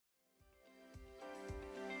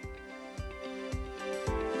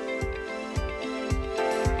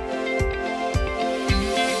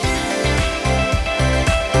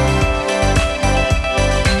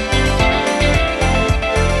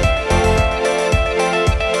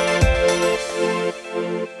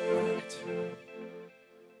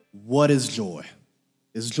what is joy?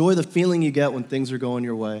 Is joy the feeling you get when things are going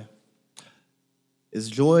your way? Is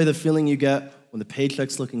joy the feeling you get when the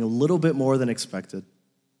paycheck's looking a little bit more than expected?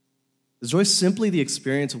 Is joy simply the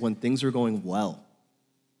experience of when things are going well?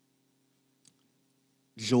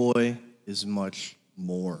 Joy is much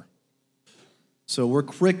more. So we're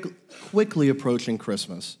quickly approaching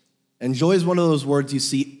Christmas. And joy is one of those words you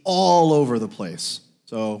see all over the place.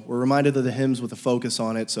 So we're reminded of the hymns with a focus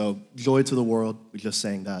on it. So joy to the world, we just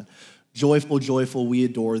sang that. Joyful, joyful, we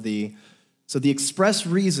adore thee. So the express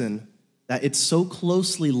reason that it's so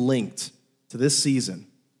closely linked to this season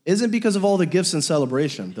isn't because of all the gifts and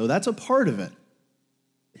celebration, though that's a part of it.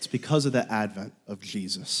 It's because of the advent of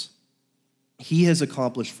Jesus. He has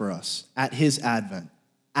accomplished for us, at his advent,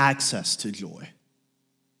 access to joy.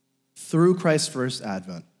 Through Christ's first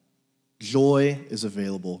advent, joy is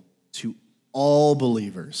available to all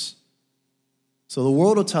believers. So the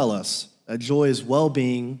world will tell us that joy is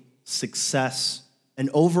well-being, success, and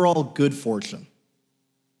overall good fortune.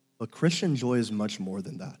 But Christian joy is much more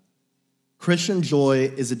than that. Christian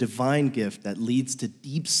joy is a divine gift that leads to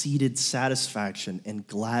deep-seated satisfaction and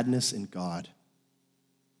gladness in God.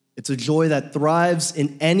 It's a joy that thrives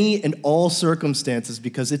in any and all circumstances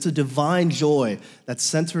because it's a divine joy that's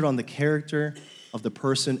centered on the character of the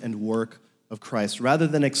person and work of Christ rather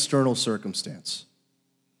than external circumstance.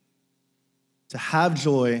 To have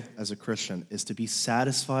joy as a Christian is to be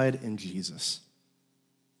satisfied in Jesus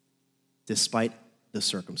despite the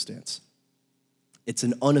circumstance. It's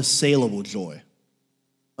an unassailable joy.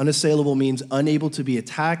 Unassailable means unable to be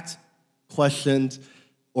attacked, questioned,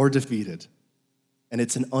 or defeated. And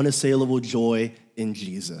it's an unassailable joy in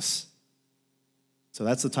Jesus. So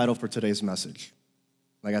that's the title for today's message.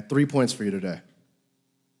 I got 3 points for you today.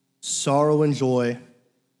 Sorrow and joy.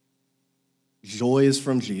 Joy is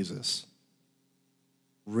from Jesus.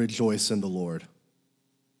 Rejoice in the Lord.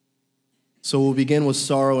 So we'll begin with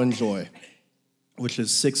sorrow and joy, which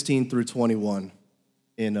is 16 through 21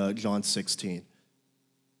 in John 16.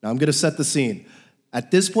 Now I'm going to set the scene.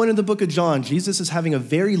 At this point in the book of John, Jesus is having a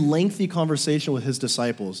very lengthy conversation with his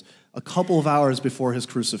disciples a couple of hours before his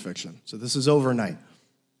crucifixion. So this is overnight.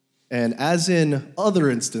 And as in other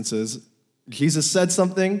instances, Jesus said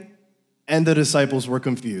something and the disciples were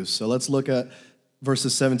confused. So let's look at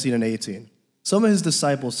verses 17 and 18. Some of his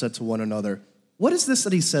disciples said to one another, "What is this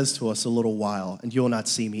that he says to us, a little while, and you will not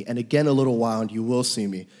see me, and again a little while, and you will see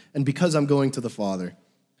me, and because I'm going to the Father?"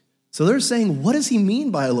 So they're saying, what does he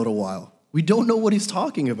mean by a little while? We don't know what he's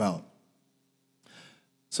talking about.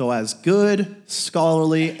 So as good,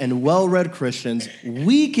 scholarly, and well-read Christians,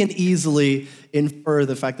 we can easily infer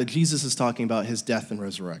the fact that Jesus is talking about his death and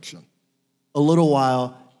resurrection. A little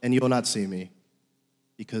while, and you will not see me,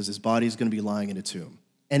 because his body is going to be lying in a tomb.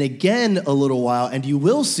 And again a little while, and you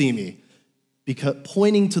will see me, because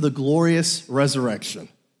pointing to the glorious resurrection.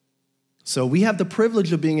 So we have the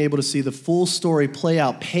privilege of being able to see the full story play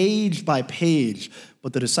out page by page,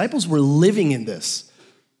 but the disciples were living in this.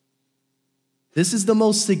 This is the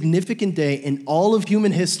most significant day in all of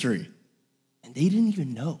human history, and they didn't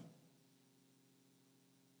even know.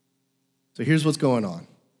 So here's what's going on.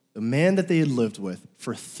 The man that they had lived with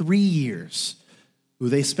for 3 years, who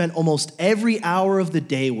they spent almost every hour of the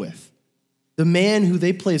day with, the man who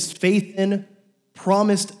they placed faith in,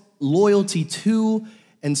 promised loyalty to,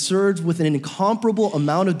 and served with an incomparable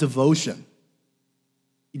amount of devotion.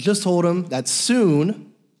 He just told him that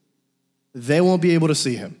soon they won't be able to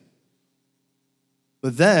see him.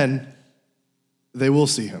 But then they will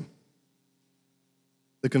see him.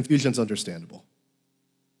 The confusion's understandable.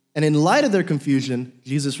 And in light of their confusion,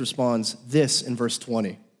 Jesus responds this in verse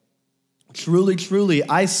 20. "Truly, truly,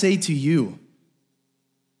 I say to you,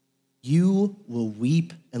 you will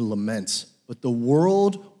weep and lament, but the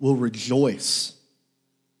world will rejoice."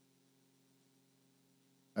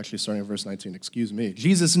 Actually, starting at verse 19, excuse me.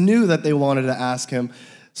 Jesus knew that they wanted to ask him,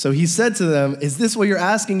 so he said to them, "Is this what you're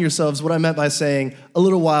asking yourselves, what I meant by saying, a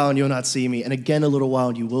little while and you'll not see me, and again a little while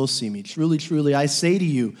and you will see me? Truly, truly, I say to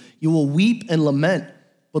you, you will weep and lament,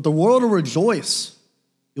 but the world will rejoice.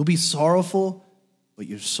 You'll be sorrowful, but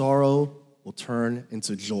your sorrow will turn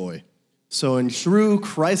into joy." So in true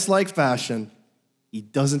Christ-like fashion, he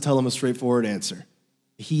doesn't tell them a straightforward answer.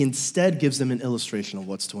 He instead gives them an illustration of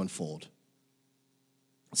what's to unfold.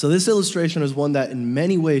 So this illustration is one that in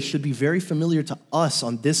many ways should be very familiar to us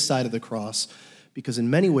on this side of the cross, because in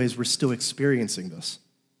many ways we're still experiencing this.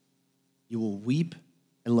 You will weep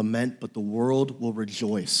and lament, but the world will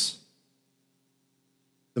rejoice.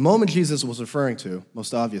 The moment Jesus was referring to,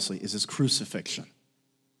 most obviously, is his crucifixion.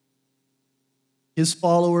 His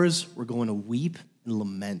followers were going to weep and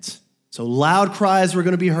lament. So loud cries were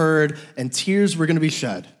going to be heard and tears were going to be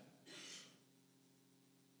shed.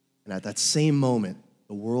 And at that same moment,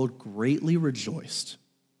 the world greatly rejoiced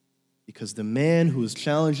because the man who was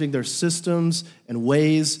challenging their systems and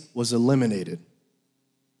ways was eliminated,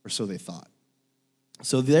 or so they thought.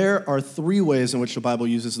 So there are three ways in which the Bible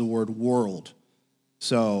uses the word world.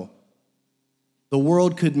 So the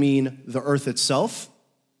world could mean the earth itself,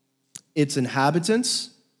 its inhabitants,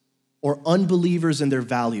 or unbelievers and their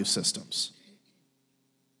value systems.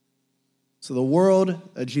 So the world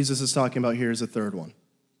that Jesus is talking about here is the third one.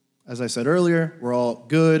 As I said earlier, we're all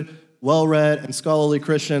good, well-read, and scholarly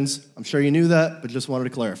Christians. I'm sure you knew that, but just wanted to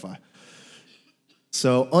clarify.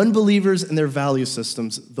 So unbelievers and their value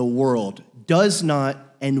systems, the world, does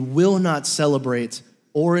not and will not celebrate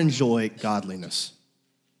or enjoy godliness.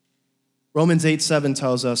 Romans 8:7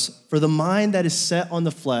 tells us, "For the mind that is set on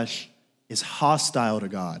the flesh is hostile to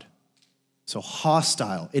God." So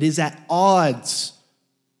hostile. It is at odds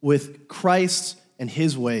with Christ and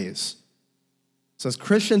his ways. So as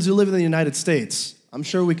Christians who live in the United States, I'm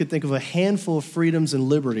sure we could think of a handful of freedoms and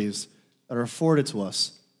liberties that are afforded to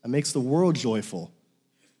us that makes the world joyful,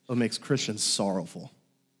 but makes Christians sorrowful.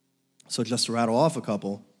 So just to rattle off a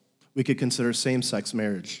couple, we could consider same-sex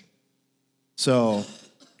marriage. So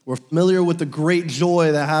we're familiar with the great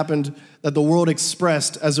joy that happened, that the world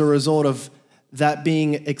expressed as a result of that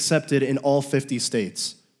being accepted in all 50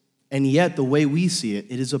 states. And yet, the way we see it,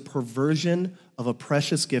 it is a perversion of a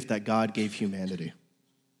precious gift that God gave humanity.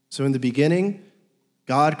 So in the beginning,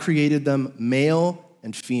 God created them male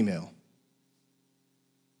and female.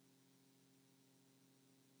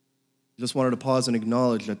 Just wanted to pause and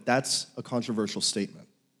acknowledge that that's a controversial statement.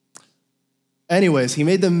 Anyways, he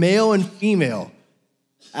made them male and female.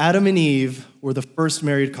 Adam and Eve were the first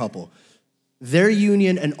married couple. Their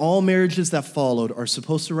union and all marriages that followed are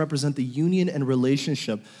supposed to represent the union and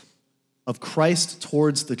relationship of Christ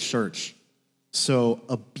towards the church. So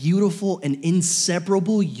a beautiful and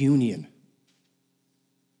inseparable union.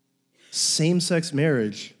 Same-sex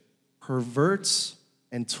marriage perverts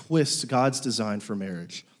and twists God's design for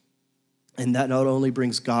marriage. And that not only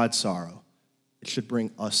brings God sorrow, it should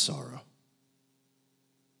bring us sorrow.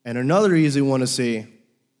 And another easy one to see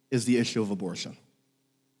is the issue of abortion.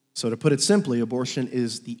 So to put it simply, abortion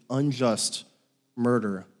is the unjust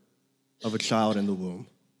murder of a child in the womb.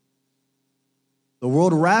 The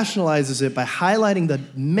world rationalizes it by highlighting the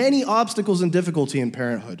many obstacles and difficulty in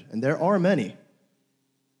parenthood, and there are many.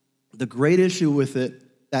 The great issue with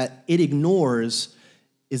it that it ignores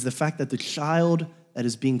is the fact that the child that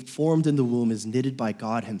is being formed in the womb is knitted by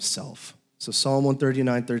God himself. So Psalm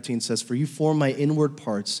 139:13 says, "For you formed my inward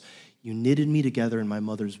parts, you knitted me together in my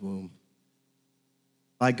mother's womb."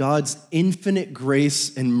 By God's infinite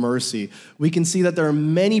grace and mercy, we can see that there are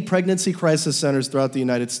many pregnancy crisis centers throughout the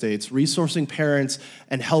United States, resourcing parents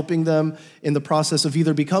and helping them in the process of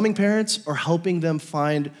either becoming parents or helping them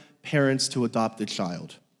find parents to adopt the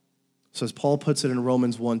child. So as Paul puts it in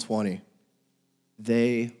Romans 1:20,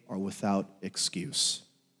 they are without excuse.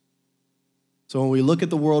 So when we look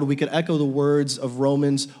at the world, we could echo the words of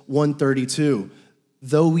Romans 1:32.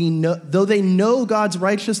 Though they know God's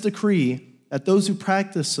righteous decree that those who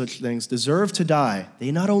practice such things deserve to die,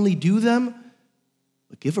 they not only do them,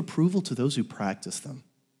 but give approval to those who practice them.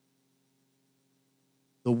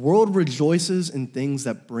 The world rejoices in things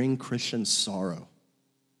that bring Christians sorrow.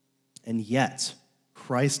 And yet,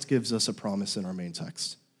 Christ gives us a promise in our main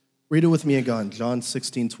text. Read it with me again, John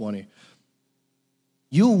 16:20.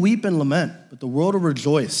 You will weep and lament, but the world will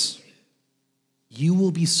rejoice. You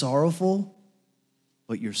will be sorrowful,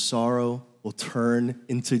 but your sorrow will turn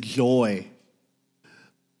into joy.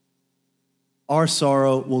 Our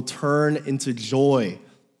sorrow will turn into joy.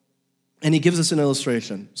 And he gives us an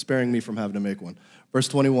illustration, sparing me from having to make one. Verse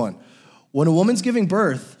 21, when a woman's giving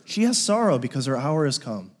birth, she has sorrow because her hour has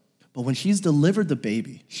come. But when she's delivered the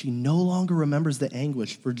baby, she no longer remembers the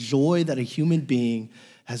anguish for joy that a human being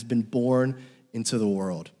has been born into the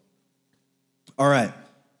world. All right,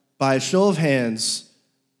 by a show of hands,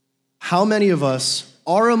 how many of us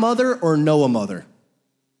are a mother or know a mother?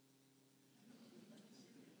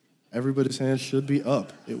 Everybody's hands should be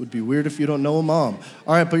up. It would be weird if you don't know a mom.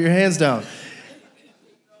 All right, put your hands down.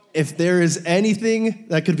 If there is anything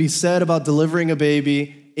that could be said about delivering a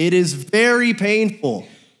baby, it is very painful.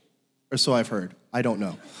 Or so I've heard. I don't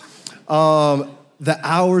know. The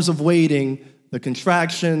hours of waiting, the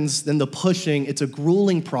contractions, then the pushing, it's a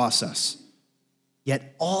grueling process.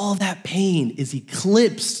 Yet all that pain is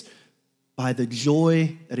eclipsed by the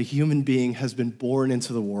joy that a human being has been born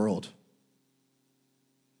into the world.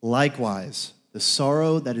 Likewise, the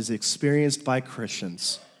sorrow that is experienced by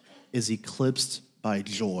Christians is eclipsed by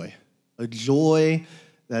joy, a joy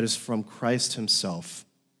that is from Christ himself.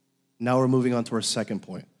 Now we're moving on to our second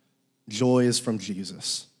point. Joy is from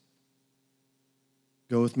Jesus.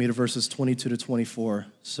 Go with me to verses 22 to 24.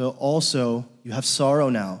 So also you have sorrow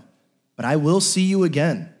now, but I will see you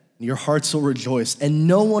again, and your hearts will rejoice, and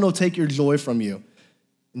no one will take your joy from you.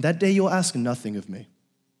 And that day you'll ask nothing of me.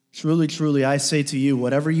 Truly, truly, I say to you,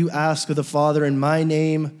 whatever you ask of the Father in my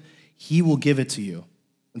name, he will give it to you.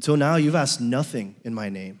 Until now, you've asked nothing in my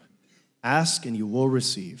name. Ask and you will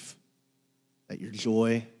receive, that your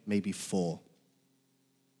joy may be full.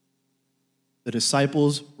 The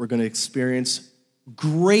disciples were going to experience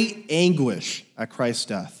great anguish at Christ's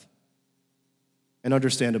death, and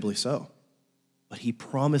understandably so. But he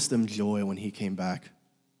promised them joy when he came back.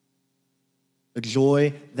 A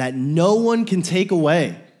joy that no one can take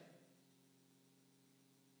away.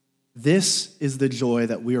 This is the joy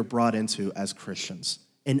that we are brought into as Christians,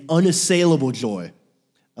 an unassailable joy.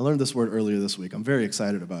 I learned this word earlier this week. I'm very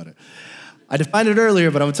excited about it. I defined it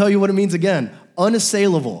earlier, but I'm going to tell you what it means again.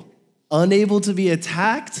 Unassailable, unable to be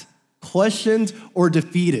attacked, questioned, or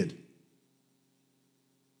defeated.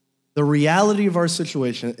 The reality of our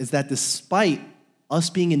situation is that despite us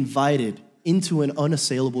being invited into an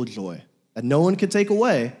unassailable joy that no one can take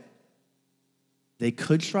away, they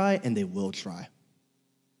could try and they will try.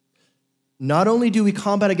 Not only do we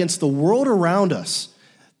combat against the world around us,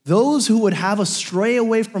 those who would have us stray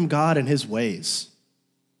away from God and his ways,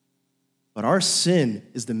 but our sin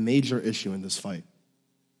is the major issue in this fight.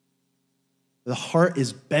 The heart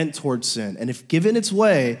is bent towards sin, and if given its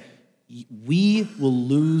way, we will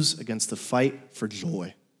lose against the fight for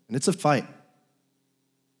joy. And it's a fight.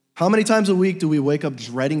 How many times a week do we wake up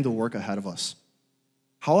dreading the work ahead of us?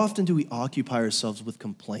 How often do we occupy ourselves with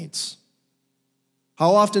complaints?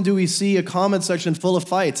 How often do we see a comment section full of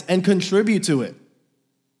fights and contribute to it?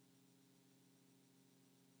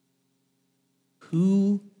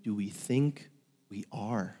 Who do we think we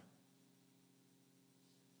are?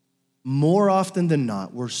 More often than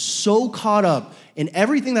not, we're so caught up in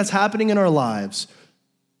everything that's happening in our lives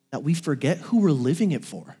that we forget who we're living it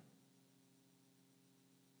for.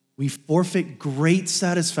 We forfeit great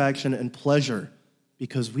satisfaction and pleasure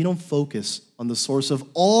because we don't focus on the source of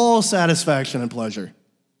all satisfaction and pleasure.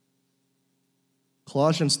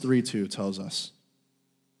 Colossians 3:2 tells us,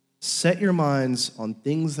 set your minds on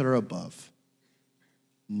things that are above,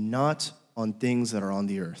 not on things that are on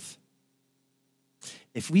the earth.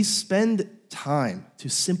 If we spend time to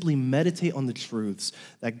simply meditate on the truths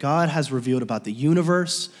that God has revealed about the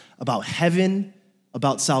universe, about heaven,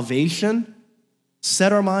 about salvation,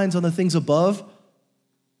 set our minds on the things above,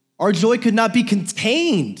 our joy could not be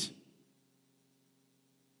contained.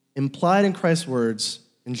 Implied in Christ's words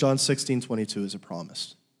in John 16:22 is a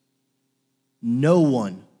promise. No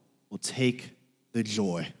one will take the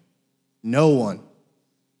joy. No one.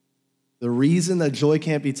 The reason that joy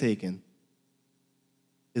can't be taken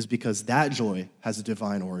is because that joy has a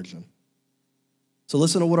divine origin. So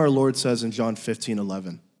listen to what our Lord says in John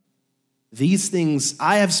 15:11. These things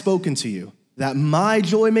I have spoken to you, that my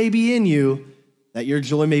joy may be in you, that your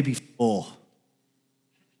joy may be full.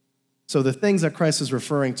 So the things that Christ is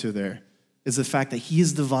referring to there is the fact that he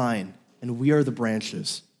is divine and we are the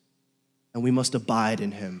branches, and we must abide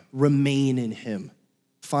in him, remain in him,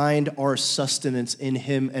 find our sustenance in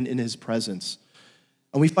him and in his presence.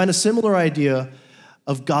 And we find a similar idea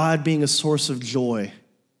of God being a source of joy,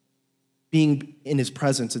 being in his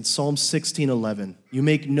presence in Psalm 16:11. You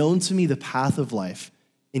make known to me the path of life.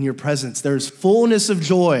 In your presence, there's fullness of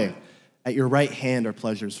joy. At your right hand are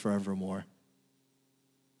pleasures forevermore.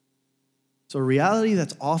 So a reality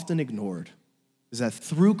that's often ignored is that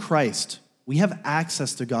through Christ, we have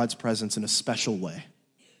access to God's presence in a special way.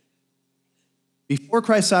 Before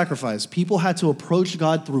Christ's sacrifice, people had to approach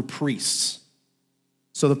God through priests.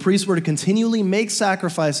 So the priests were to continually make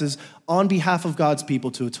sacrifices on behalf of God's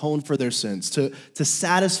people to atone for their sins, to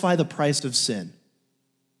satisfy the price of sin.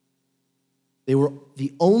 They were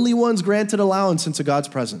the only ones granted allowance into God's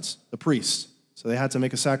presence, the priests. So they had to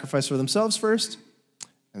make a sacrifice for themselves first,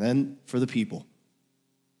 and then for the people.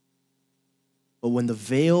 But when the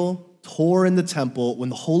veil tore in the temple, when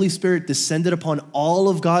the Holy Spirit descended upon all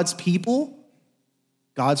of God's people,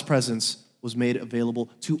 God's presence was made available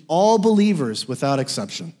to all believers without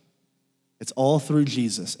exception. It's all through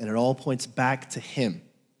Jesus, and it all points back to him.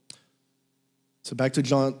 So back to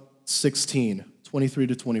John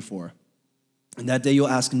 16:23-24. And that day you'll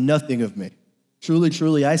ask nothing of me. Truly,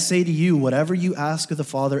 truly, I say to you, whatever you ask of the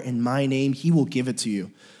Father in my name, he will give it to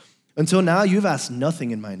you. Until now, you've asked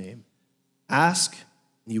nothing in my name. Ask,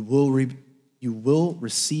 and you will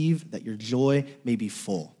receive, that your joy may be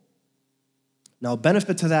full. Now, a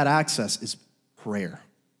benefit to that access is prayer.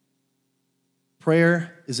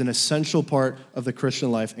 Prayer is an essential part of the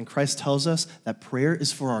Christian life, and Christ tells us that prayer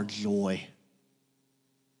is for our joy.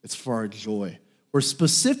 It's for our joy. We're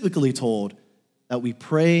specifically told that we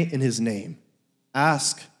pray in his name.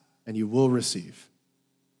 Ask, and you will receive.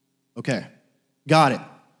 Okay, got it.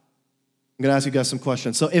 I'm going to ask you guys some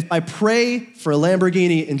questions. So if I pray for a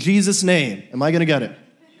Lamborghini in Jesus' name, am I going to get it?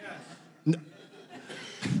 Yes.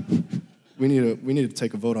 No. We need to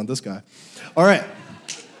take a vote on this guy. All right.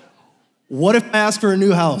 What if I ask for a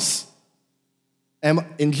new house?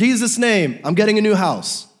 In Jesus' name, I'm getting a new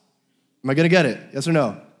house. Am I going to get it? Yes or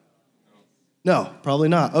no? No, probably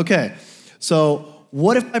not. Okay. So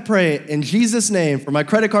what if I pray in Jesus' name for my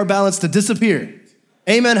credit card balance to disappear?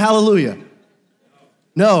 Amen, hallelujah.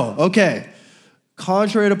 No, okay.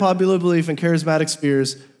 Contrary to popular belief in charismatic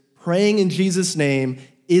spheres, praying in Jesus' name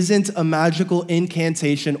isn't a magical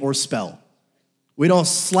incantation or spell. We don't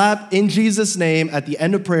slap in Jesus' name at the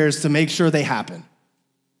end of prayers to make sure they happen.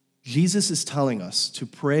 Jesus is telling us to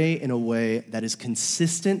pray in a way that is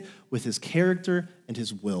consistent with his character and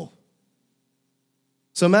his will.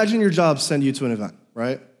 So imagine your job send you to an event,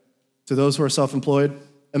 right? To those who are self-employed,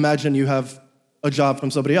 imagine you have a job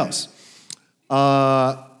from somebody else.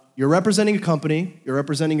 You're representing a company, you're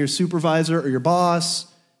representing your supervisor or your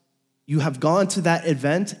boss. You have gone to that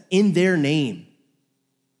event in their name.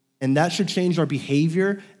 And that should change our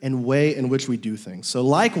behavior and way in which we do things. So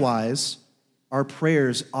likewise, our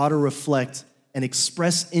prayers ought to reflect and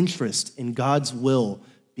express interest in God's will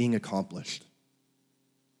being accomplished.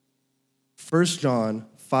 1 John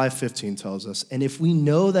 5:15 tells us, and if we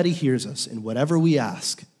know that he hears us in whatever we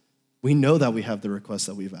ask, we know that we have the request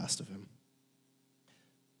that we've asked of him.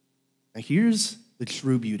 Now here's the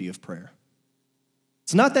true beauty of prayer.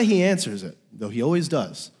 It's not that he answers it, though he always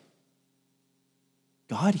does.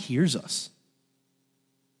 God hears us.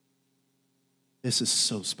 This is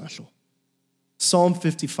so special. Psalm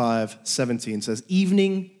 55:17 says,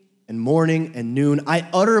 evening and morning and noon, I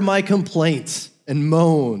utter my complaints and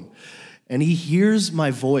moan, and he hears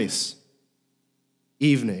my voice.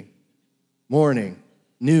 Evening, morning,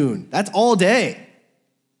 noon, that's all day.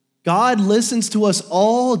 God listens to us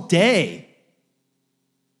all day.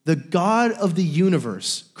 The God of the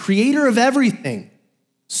universe, creator of everything,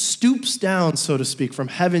 stoops down, so to speak, from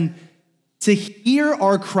heaven to hear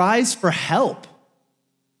our cries for help.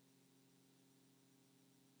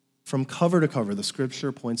 From cover to cover, the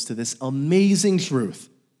scripture points to this amazing truth.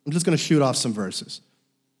 I'm just going to shoot off some verses.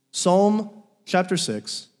 Psalm chapter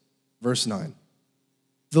 6, verse 9.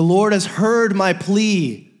 The Lord has heard my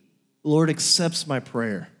plea. The Lord accepts my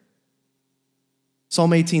prayer.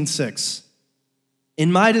 Psalm 18:6. In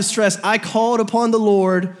my distress, I called upon the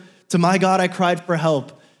Lord. To my God, I cried for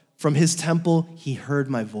help. From his temple, he heard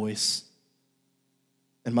my voice,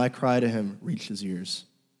 and my cry to him reached his ears.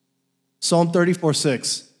 Psalm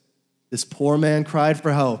 34:6. This poor man cried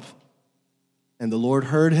for help, and the Lord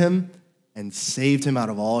heard him and saved him out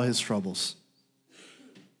of all his troubles.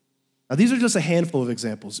 Now, these are just a handful of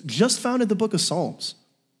examples, just found in the book of Psalms,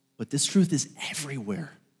 but this truth is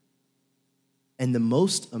everywhere. And the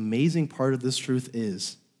most amazing part of this truth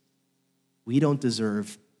is we don't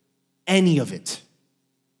deserve any of it.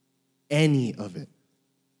 Any of it.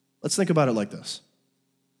 Let's think about it like this.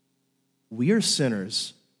 We are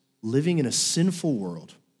sinners living in a sinful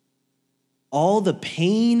world. All the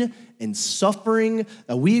pain and suffering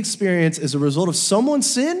that we experience is a result of someone's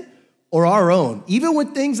sin or our own, even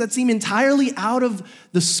with things that seem entirely out of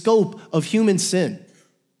the scope of human sin.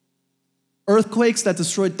 Earthquakes that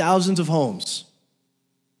destroyed thousands of homes,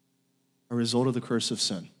 a result of the curse of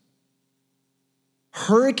sin.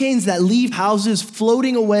 Hurricanes that leave houses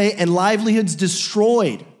floating away and livelihoods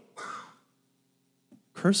destroyed.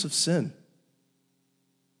 Curse of sin.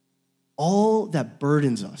 All that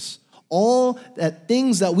burdens us, all that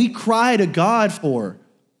things that we cry to God for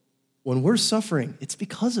when we're suffering, it's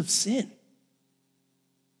because of sin.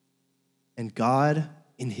 And God,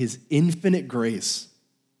 in his infinite grace,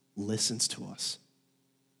 listens to us.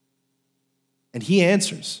 And he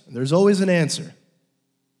answers, and there's always an answer.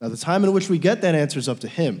 Now, the time in which we get that answer is up to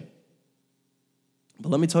him. But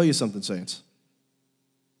let me tell you something, saints.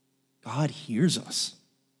 God hears us.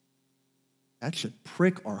 That should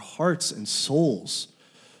prick our hearts and souls.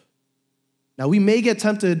 Now, we may get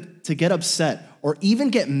tempted to get upset or even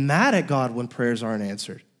get mad at God when prayers aren't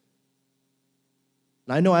answered.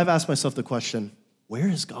 And I know I've asked myself the question, where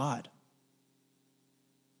is God?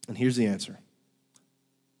 And here's the answer.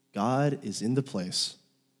 God is in the place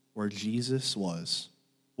where Jesus was.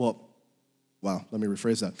 Let me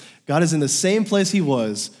rephrase that. God is in the same place he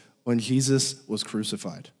was when Jesus was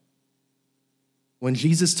crucified. When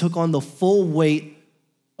Jesus took on the full weight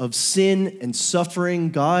of sin and suffering,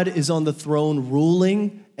 God is on the throne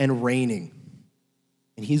ruling and reigning.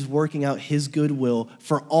 And he's working out his good will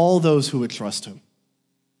for all those who would trust him.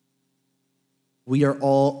 We are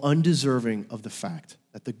all undeserving of the fact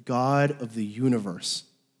that the God of the universe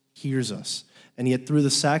hears us. And yet through the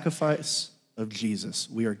sacrifice of Jesus,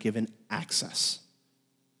 we are given access.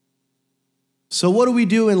 So what do we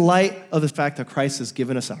do in light of the fact that Christ has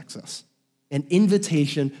given us access? An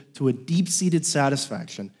invitation to a deep-seated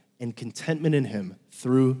satisfaction and contentment in him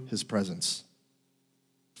through his presence.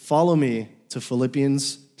 Follow me to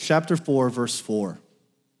Philippians chapter 4, verse 4.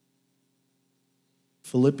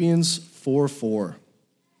 Philippians 4:4.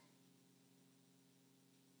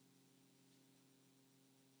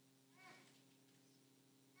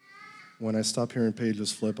 When I stop hearing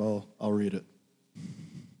pages flip, I'll read it.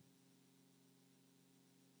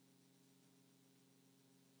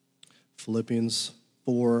 Philippians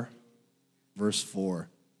 4, verse 4.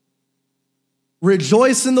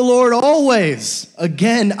 Rejoice in the Lord always.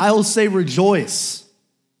 Again, I will say rejoice.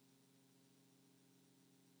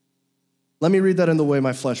 Let me read that in the way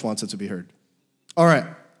my flesh wants it to be heard. All right.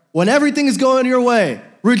 When everything is going your way,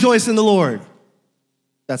 rejoice in the Lord.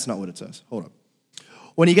 That's not what it says. Hold on.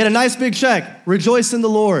 When you get a nice big check, rejoice in the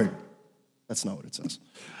Lord. That's not what it says.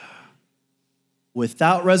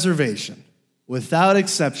 Without reservation, without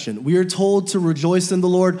exception, we are told to rejoice in the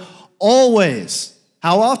Lord always.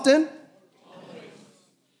 How often? Always.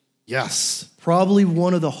 Yes. Probably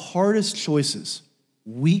one of the hardest choices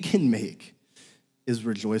we can make is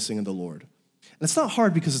rejoicing in the Lord. And it's not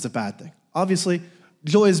hard because it's a bad thing. Obviously,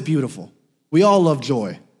 joy is beautiful. We all love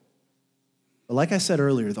joy. But like I said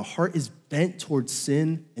earlier, the heart is bent towards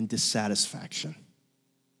sin and dissatisfaction.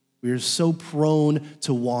 We are so prone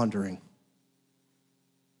to wandering.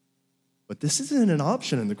 But this isn't an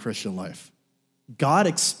option in the Christian life. God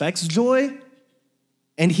expects joy,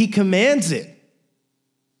 and he commands it.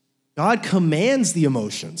 God commands the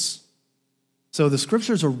emotions. So the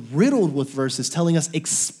scriptures are riddled with verses telling us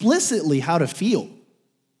explicitly how to feel.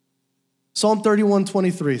 Psalm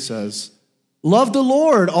 31:23 says, love the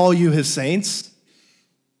Lord, all you his saints.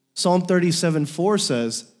 Psalm 37:4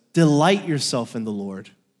 says, delight yourself in the Lord.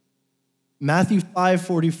 Matthew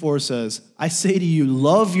 5:44 says, I say to you,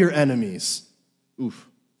 love your enemies. Oof.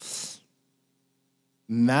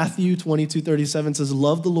 Matthew 22:37 says,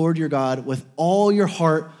 love the Lord your God with all your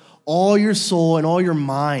heart, all your soul, and all your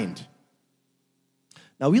mind.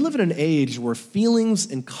 Now, we live in an age where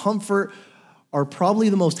feelings and comfort are probably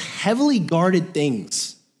the most heavily guarded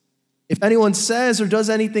things. If anyone says or does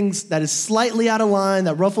anything that is slightly out of line,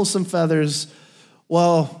 that ruffles some feathers,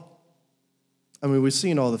 well, I mean, we've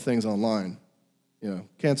seen all the things online. You know,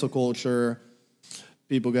 cancel culture,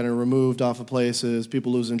 people getting removed off of places,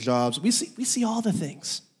 people losing jobs. We see all the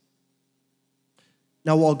things.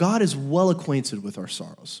 Now, while God is well acquainted with our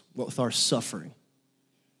sorrows, with our suffering,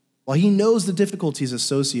 while he knows the difficulties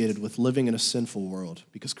associated with living in a sinful world,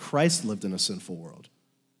 because Christ lived in a sinful world,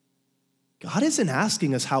 God isn't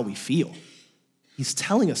asking us how we feel. He's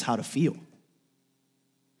telling us how to feel.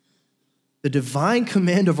 The divine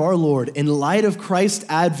command of our Lord in light of Christ's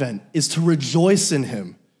advent is to rejoice in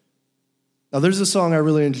him. Now, there's a song I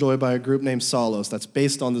really enjoy by a group named Solos that's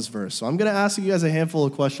based on this verse. So I'm going to ask you guys a handful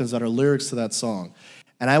of questions that are lyrics to that song.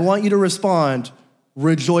 And I want you to respond,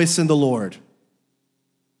 rejoice in the Lord.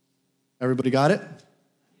 Everybody got it?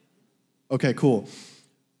 Okay, cool.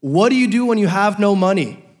 What do you do when you have no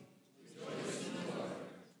money?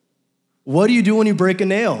 What do you do when you break a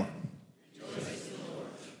nail?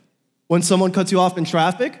 When someone cuts you off in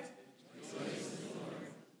traffic?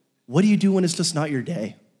 What do you do when it's just not your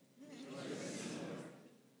day?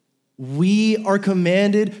 We are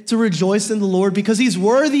commanded to rejoice in the Lord because he's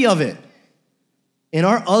worthy of it. In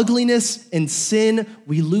our ugliness and sin,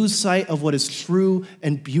 we lose sight of what is true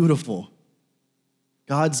and beautiful.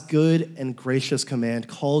 God's good and gracious command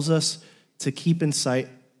calls us to keep in sight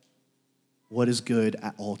what is good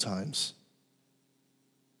at all times.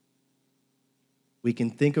 We can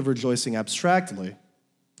think of rejoicing abstractly,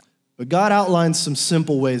 but God outlines some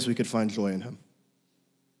simple ways we could find joy in him.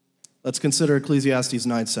 Let's consider Ecclesiastes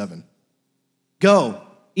 9:7. Go,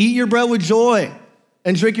 eat your bread with joy,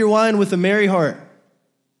 and drink your wine with a merry heart.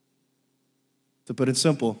 To put it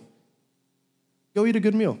simple, go eat a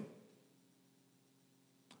good meal.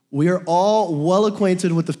 We are all well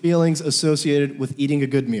acquainted with the feelings associated with eating a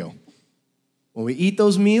good meal. When we eat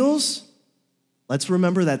those meals, let's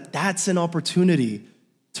remember that that's an opportunity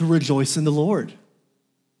to rejoice in the Lord.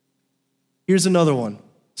 Here's another one.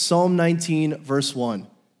 Psalm 19, verse 1.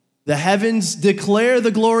 The heavens declare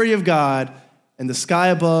the glory of God, and the sky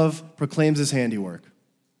above proclaims his handiwork.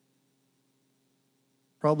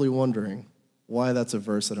 probably wondering why that's a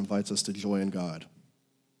verse that invites us to joy in God.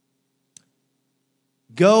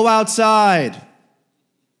 Go outside.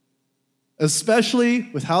 Especially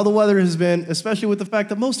with how the weather has been, especially with the fact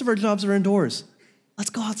that most of our jobs are indoors. Let's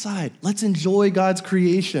go outside. Let's enjoy God's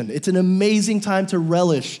creation. It's an amazing time to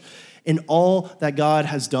relish in all that God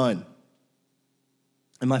has done.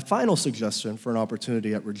 And my final suggestion for an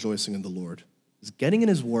opportunity at rejoicing in the Lord is getting in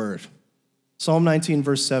his word. Psalm 19,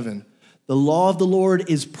 verse 7, the law of the Lord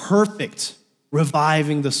is perfect,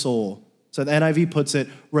 reviving the soul. So the NIV puts it,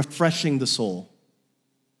 refreshing the soul.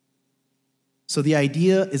 So the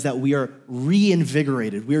idea is that we are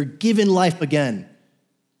reinvigorated. We are given life again.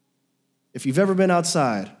 If you've ever been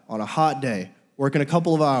outside on a hot day, working a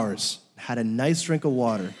couple of hours, had a nice drink of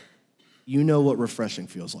water, you know what refreshing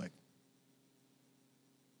feels like.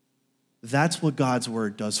 That's what God's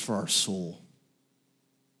word does for our soul.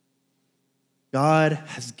 God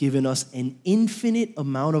has given us an infinite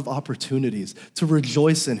amount of opportunities to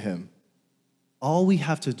rejoice in him. All we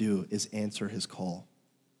have to do is answer his call.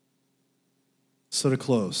 So to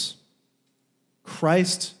close,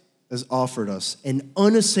 Christ has offered us an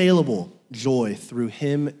unassailable joy through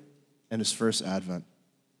him and his first advent.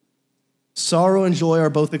 Sorrow and joy are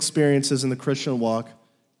both experiences in the Christian walk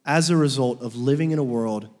as a result of living in a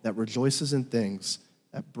world that rejoices in things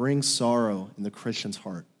that bring sorrow in the Christian's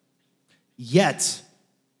heart. Yet,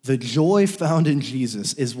 the joy found in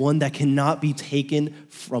Jesus is one that cannot be taken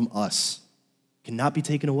from us, cannot be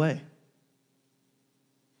taken away.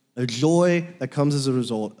 A joy that comes as a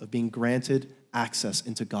result of being granted access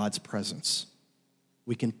into God's presence.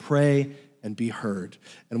 We can pray and be heard,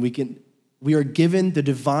 and we are given the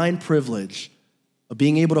divine privilege of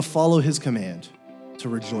being able to follow his command to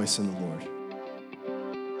rejoice in the Lord.